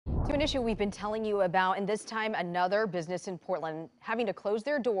An issue we've been telling you about, and this time another business in Portland having to close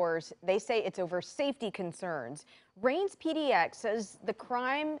their doors. They say it's over safety concerns. Rain's PDX says the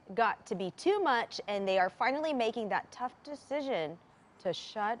crime got to be too much, and they are finally making that tough decision to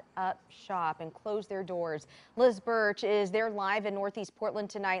shut up shop and close their doors. Liz Birch is there live in Northeast Portland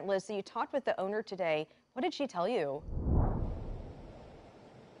tonight. Liz, so you talked with the owner today. What did she tell you?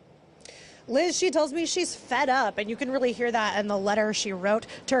 Liz, she tells me she's fed up, and you can really hear that in the letter she wrote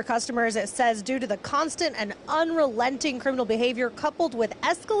to her customers. It says, due to the constant and unrelenting criminal behavior coupled with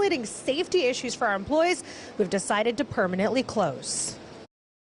escalating safety issues for our employees, we've decided to permanently close.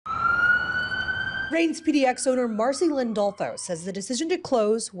 Rain's PDX owner Marcy Lindolfo says the decision to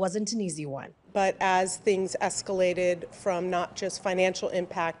close wasn't an easy one. But as things escalated from not just financial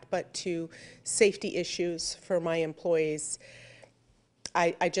impact, but to safety issues for my employees,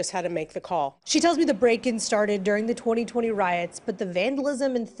 I just had to make the call. She tells me the break-in started during the 2020 riots, but the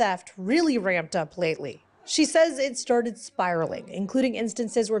vandalism and theft really ramped up lately. She says it started spiraling, including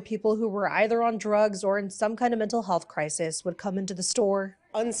instances where people who were either on drugs or in some kind of mental health crisis would come into the store.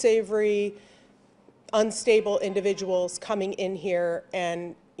 Unsavory, unstable individuals coming in here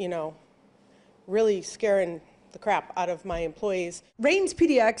and, really scaring the crap out of my employees. Rain's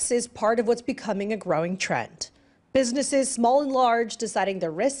PDX is part of what's becoming a growing trend. Businesses, small and large, deciding the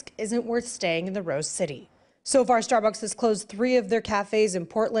risk isn't worth staying in the Rose City. So far, Starbucks has closed 3 of their cafes in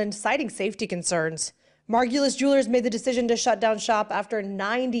Portland, citing safety concerns. Margulis Jewelers made the decision to shut down shop after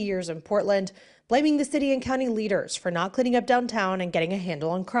 90 years in Portland, blaming the city and county leaders for not cleaning up downtown and getting a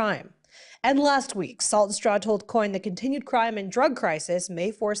handle on crime. And last week, Salt and Straw told Coin the continued crime and drug crisis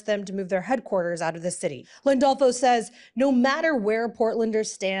may force them to move their headquarters out of the city. Lindolfo says no matter where Portlanders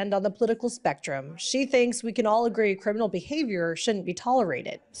stand on the political spectrum, she thinks we can all agree criminal behavior shouldn't be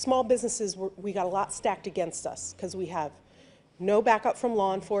tolerated. Small businesses, we got a lot stacked against us because we have no backup from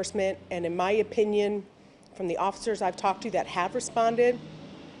law enforcement. And in my opinion, from the officers I've talked to that have responded,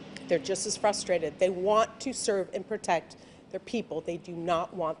 they're just as frustrated. They want to serve and protect their people. They do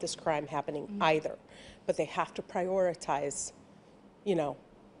not want this crime happening either, but they have to prioritize,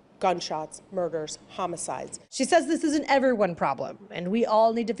 gunshots, murders, homicides. She says this is an everyone problem, and we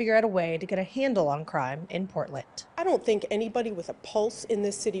all need to figure out a way to get a handle on crime in Portland. I don't think anybody with a pulse in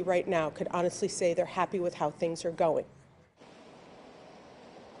this city right now could honestly say they're happy with how things are going.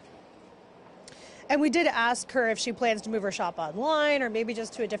 And we did ask her if she plans to move her shop online or maybe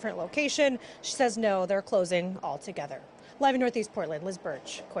just to a different location. She says no, they're closing altogether. Live in Northeast Portland, Liz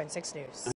Birch, KOIN 6 News.